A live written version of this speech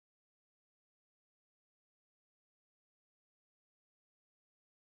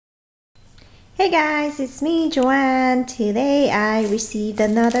Hey guys, it's me, Joanne. Today I received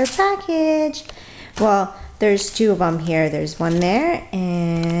another package. Well, there's two of them here. There's one there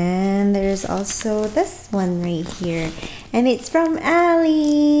and there's also this one right here. And it's from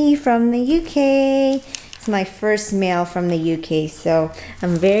Ali from the UK. It's my first mail from the UK, so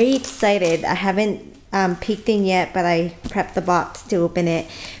I'm very excited. I haven't peeked in yet, but I prepped the box to open it.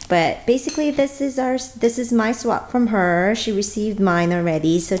 But basically this is my swap from her. She received mine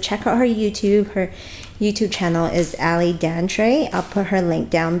already, so check out her YouTube. Her YouTube channel is Ali Dantray. I'll put her link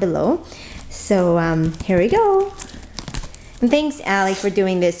down below. So here we go. And thanks Ali for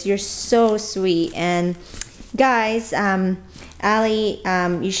doing this. You're so sweet. And guys, Ali,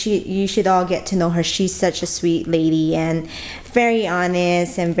 you should all get to know her. She's such a sweet lady and very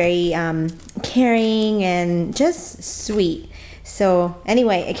honest and very caring and just sweet. So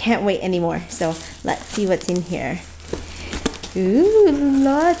anyway, I can't wait anymore. So let's see what's in here. Ooh,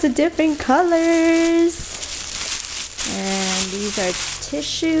 lots of different colors. And these are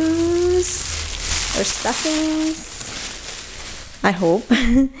tissues or stuffings, I hope.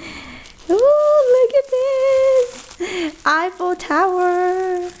 Ooh, look at this! Eiffel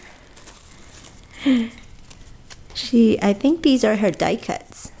Tower! I think these are her die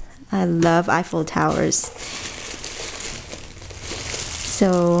cuts. I love Eiffel Towers.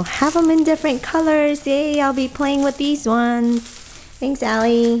 So, have them in different colors. Yay, I'll be playing with these ones. Thanks,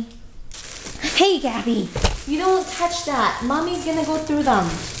 Ali. Hey, Gabby! You don't touch that. Mommy's gonna go through them.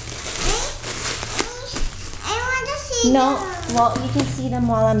 I want to see No, them. well, you can see them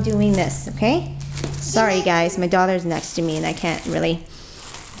while I'm doing this, okay? Sorry, guys. My daughter's next to me and I can't really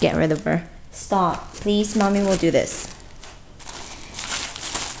get rid of her. Stop. Please, Mommy will do this.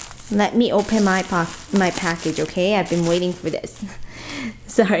 Let me open my package, okay? I've been waiting for this.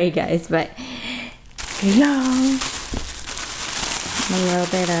 Sorry, guys, but here you go. I'm a little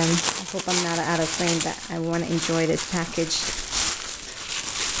bit, I hope I'm not out of frame, but I want to enjoy this package.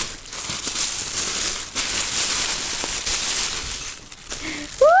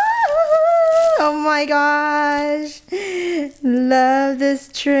 Oh my gosh, love this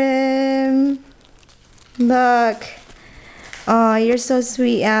trim. Look. Oh, you're so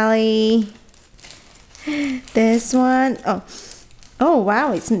sweet, Ali. This one, oh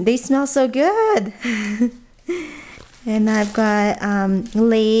wow, they smell so good. And I've got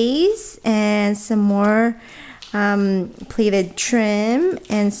lace and some more pleated trim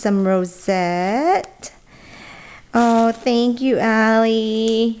and some rosette. Oh, thank you,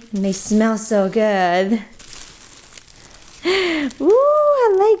 Ali. And they smell so good. Ooh,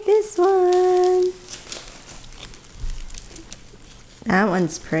 I like this one. That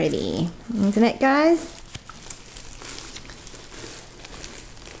one's pretty, isn't it, guys?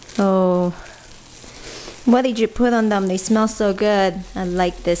 Oh, what did you put on them? They smell so good. I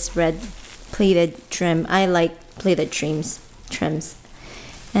like this red pleated trim. I like pleated trims.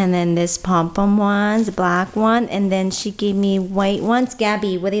 And then this pom-pom ones, black one, and then she gave me white ones.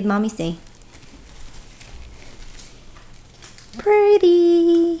 Gabby, what did Mommy say?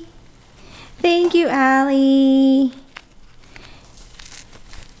 Pretty. Thank you, Ali.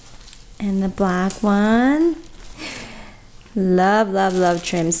 And the black one. Love, love, love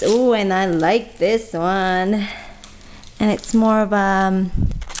trims. Ooh, and I like this one. And it's more of what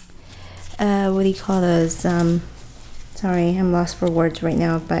do you call those? Sorry, I'm lost for words right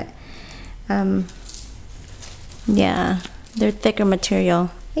now, but yeah, they're thicker material.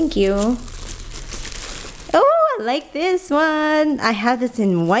 Thank you. Oh, I like this one. I have this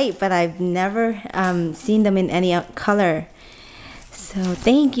in white, but I've never seen them in any color. So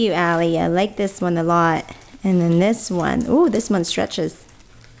thank you, Ali. I like this one a lot. And then this one. Ooh, this one stretches.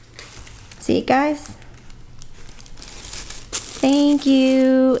 See it, guys? Thank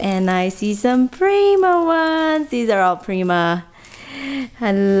you. And I see some Prima ones. These are all Prima.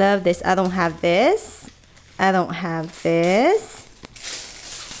 I love this. I don't have this. I don't have this.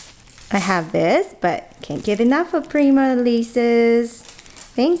 I have this, but can't get enough of Prima laces.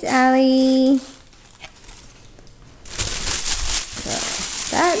 Thanks, Ali.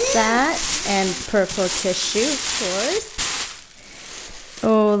 So that's that. And purple tissue, of course.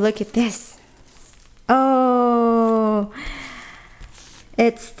 Oh, look at this. Oh,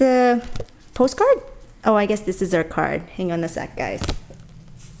 it's the postcard. Oh, I guess this is our card. Hang on a sec, guys.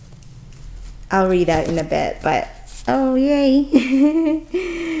 I'll read that in a bit, but oh,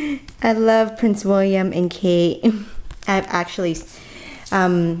 yay. I love Prince William and Kate. I've actually,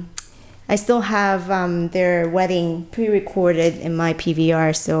 I still have their wedding pre-recorded in my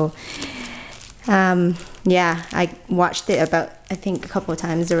PVR, so yeah, I watched it about, I think, a couple of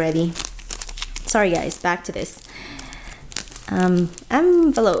times already. Sorry guys, back to this.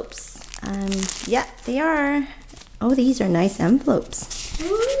 Envelopes. Yeah, they are. Oh, these are nice envelopes.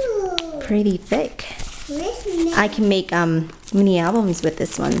 Ooh. Pretty thick. Where's I can make mini albums with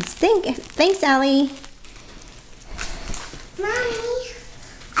this one. Thanks, Allie. Mommy,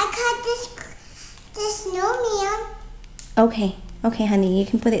 I cut this snowman. Okay, honey, you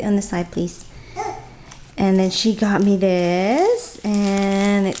can put it on the side, please. And then she got me this,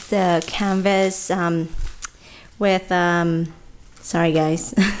 and it's a canvas with sorry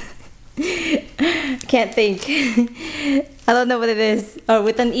guys, can't think. I don't know what it is. Oh,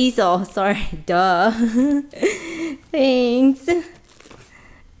 with an easel. Sorry, duh. Thanks.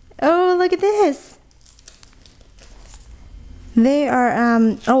 Oh, look at this. They are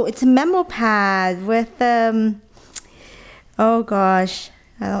oh, it's a memo pad with oh gosh,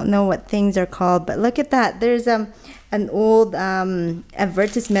 I don't know what things are called, but look at that. There's an old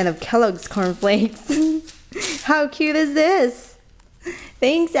advertisement of Kellogg's cornflakes. How cute is this?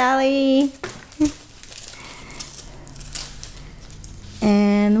 Thanks, Allie.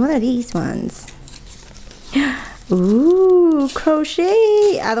 And what are these ones? Ooh,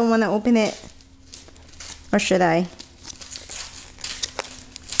 crochet. I don't want to open it. Or should I?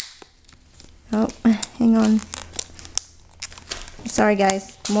 Oh, hang on. Sorry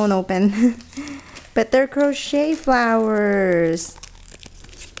guys, won't open. But they're crochet flowers.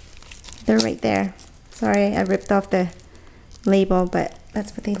 They're right there. Sorry, I ripped off the label, but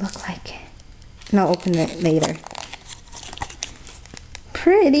that's what they look like. And I'll open it later.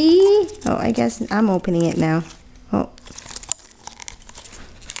 Pretty. Oh, I guess I'm opening it now. Oh.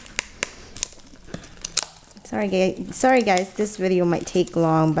 Sorry guys, this video might take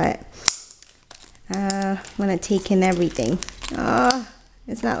long, but I'm gonna take in everything. Oh,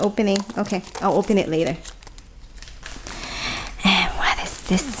 it's not opening. Okay, I'll open it later. And what is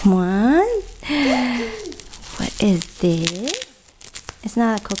this one? What is this? It's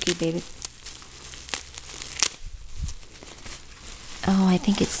not a cookie, baby. Oh, I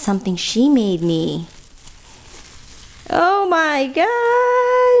think it's something she made me. Oh my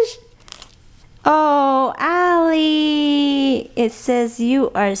gosh! Oh, Allie! It says you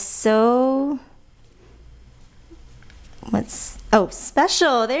are so...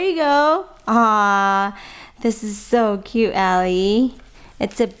 special. There you go. Ah, this is so cute, Allie.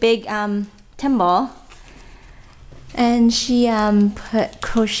 It's a big timbal. And she put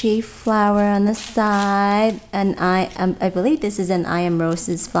crochet flower on the side, and I believe this is an I Am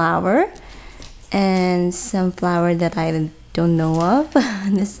Roses flower, and some flower that I don't know of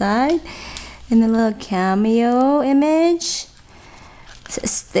on the side, and a little cameo image. It's a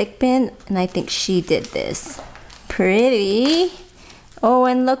stick pin, and I think she did this. Pretty. Oh,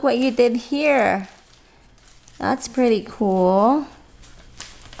 and look what you did here. That's pretty cool.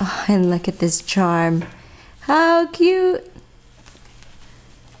 Oh, and look at this charm. How cute!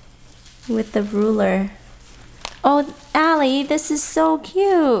 With the ruler. Oh, Allie, this is so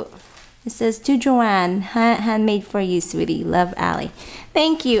cute. It says, to Joanne, handmade for you, sweetie. Love, Allie.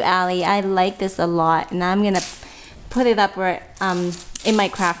 Thank you, Allie. I like this a lot, and I'm gonna put it up where in my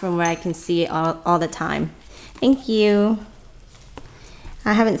craft room where I can see it all the time. Thank you.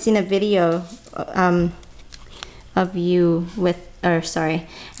 I haven't seen a video of you with. Or sorry,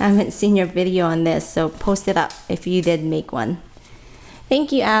 I haven't seen your video on this, so post it up if you did make one.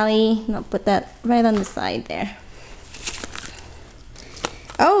 Thank you, Allie. I'll put that right on the side there.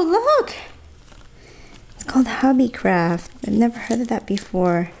 Oh, look! It's called Hobby Craft. I've never heard of that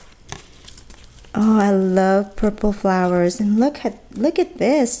before. Oh, I love purple flowers. And look at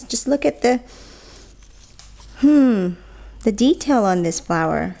this. Just look at the detail on this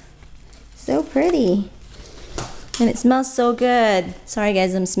flower. So pretty. And it smells so good. Sorry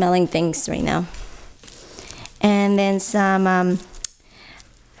guys, I'm smelling things right now. And then some, I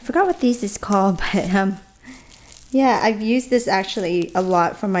forgot what these is called, but yeah, I've used this actually a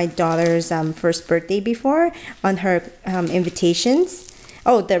lot for my daughter's first birthday before on her invitations.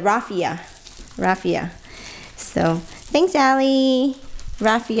 Oh, the raffia. So, thanks Allie.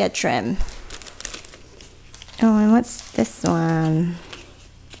 Raffia trim. Oh, and what's this one?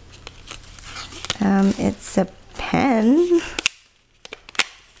 It's a pen. Mommy,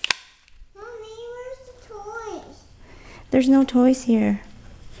 where's the toys? There's no toys here.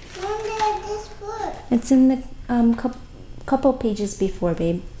 Where did this book? It's in the couple pages before,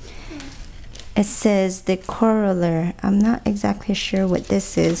 babe. It says the coroller. I'm not exactly sure what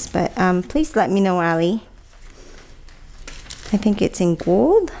this is, but please let me know, Allie. I think it's in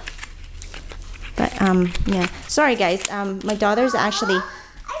gold. But yeah. Sorry guys. My daughter's actually.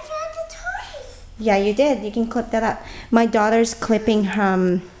 Yeah, you did. You can clip that up. My daughter's clipping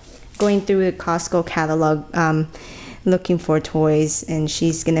going through the Costco catalog looking for toys, and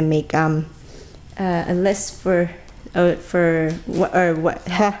she's gonna make a list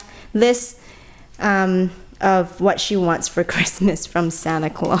list of what she wants for Christmas from Santa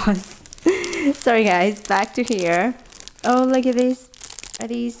Claus. Sorry guys, back to here. Oh, look at these. Are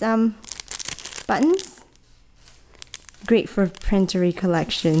these buttons? Great for printery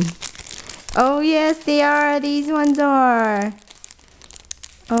collection. Oh yes, they are. These ones are.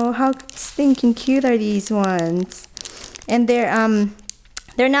 Oh, how stinking cute are these ones? And they're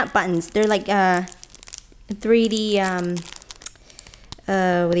not buttons. They're like 3D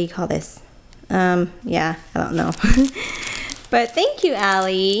what do you call this? Yeah, I don't know. But thank you,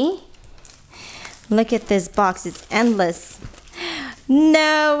 Allie. Look at this box. It's endless.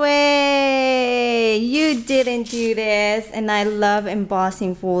 No way! You didn't do this. And I love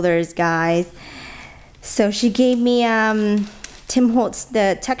embossing folders, guys. So she gave me Tim Holtz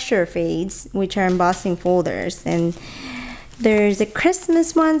the texture fades, which are embossing folders, and there's the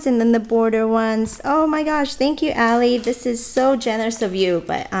Christmas ones and then the border ones. Oh my gosh, thank you, Allie. This is so generous of you,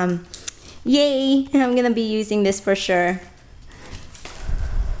 but yay, I'm gonna be using this for sure.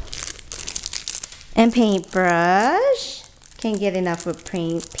 And paintbrush. Can't get enough of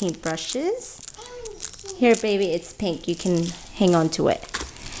paintbrushes. Here, baby, it's pink. You can hang on to it.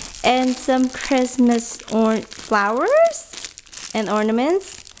 And some Christmas flowers and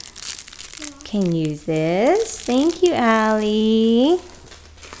ornaments. Can use this. Thank you, Allie.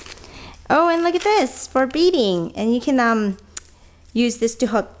 Oh, and look at this for beading. And you can use this to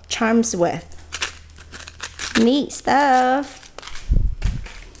hook charms with. Neat stuff.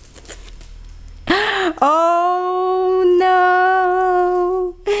 Oh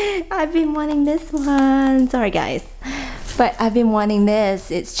no! I've been wanting this one. Sorry guys, but I've been wanting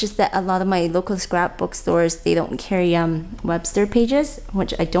this. It's just that a lot of my local scrapbook stores, they don't carry Webster pages,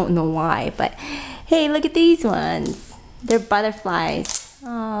 which I don't know why, but hey, look at these ones. They're butterflies.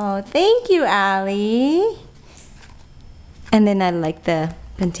 Oh, thank you, Allie. And then I like the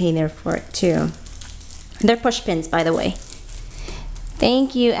container for it too. They're push pins, by the way.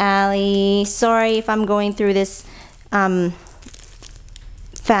 Thank you, Allie. Sorry if I'm going through this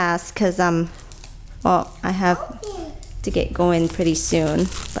fast, because well, I have to get going pretty soon.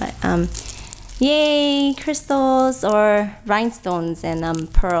 But yay, crystals or rhinestones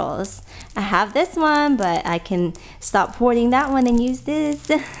and pearls. I have this one, but I can stop hoarding that one and use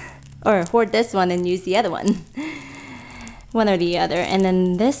this, or hoard this one and use the other one. One or the other. And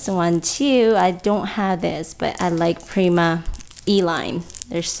then this one too, I don't have this, but I like Prima E-line.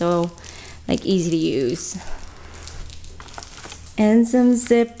 They're so like easy to use. And some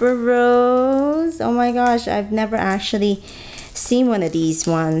zipper rows. Oh my gosh, I've never actually seen one of these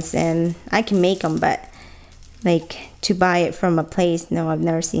ones, and I can make them, but like to buy it from a place, no, I've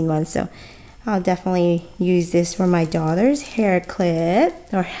never seen one. So I'll definitely use this for my daughter's hair clip,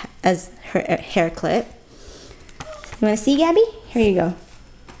 or as her hair clip. You want to see, Gabby? Here you go.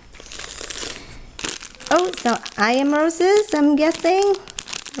 Oh, so I am roses, I'm guessing.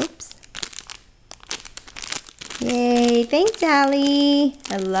 Oops. Yay, thanks, Allie.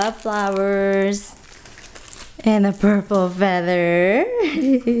 I love flowers. And a purple feather.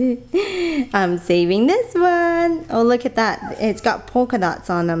 I'm saving this one. Oh, look at that. It's got polka dots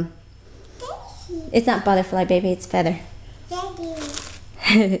on them. It's not butterfly, baby, it's feather.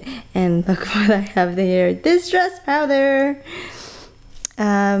 And look what I have there. Distress powder.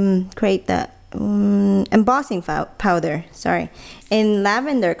 Create the embossing powder, sorry, in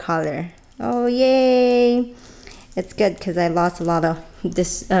lavender color. Oh yay, it's good because I lost a lot of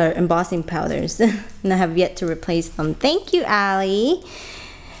this embossing powders and I have yet to replace them. Thank you, Allie.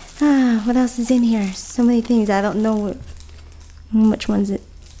 What else is in here? So many things. I don't know which one's it.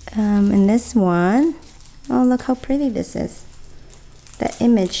 In this one, oh look how pretty this is. That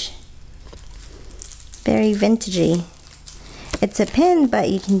image, very vintagey. It's a pin, but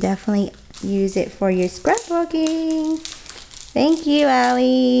you can definitely use it for your scrapbooking. Thank you,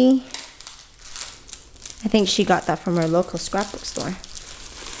 Allie. I think she got that from her local scrapbook store.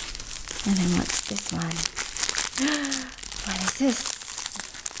 And then what's this one? What is this?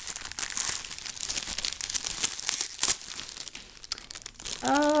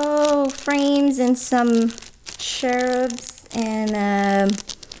 Oh, frames and some cherubs, and I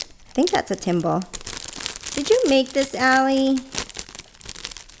think that's a timbal. Did you make this, Allie?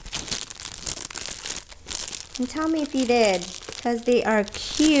 And tell me if you did, because they are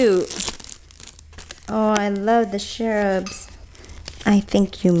cute. Oh, I love the cherubs. I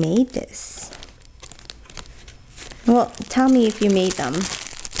think you made this. Well, tell me if you made them,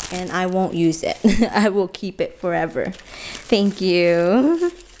 and I won't use it. I will keep it forever. Thank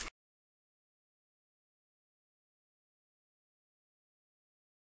you.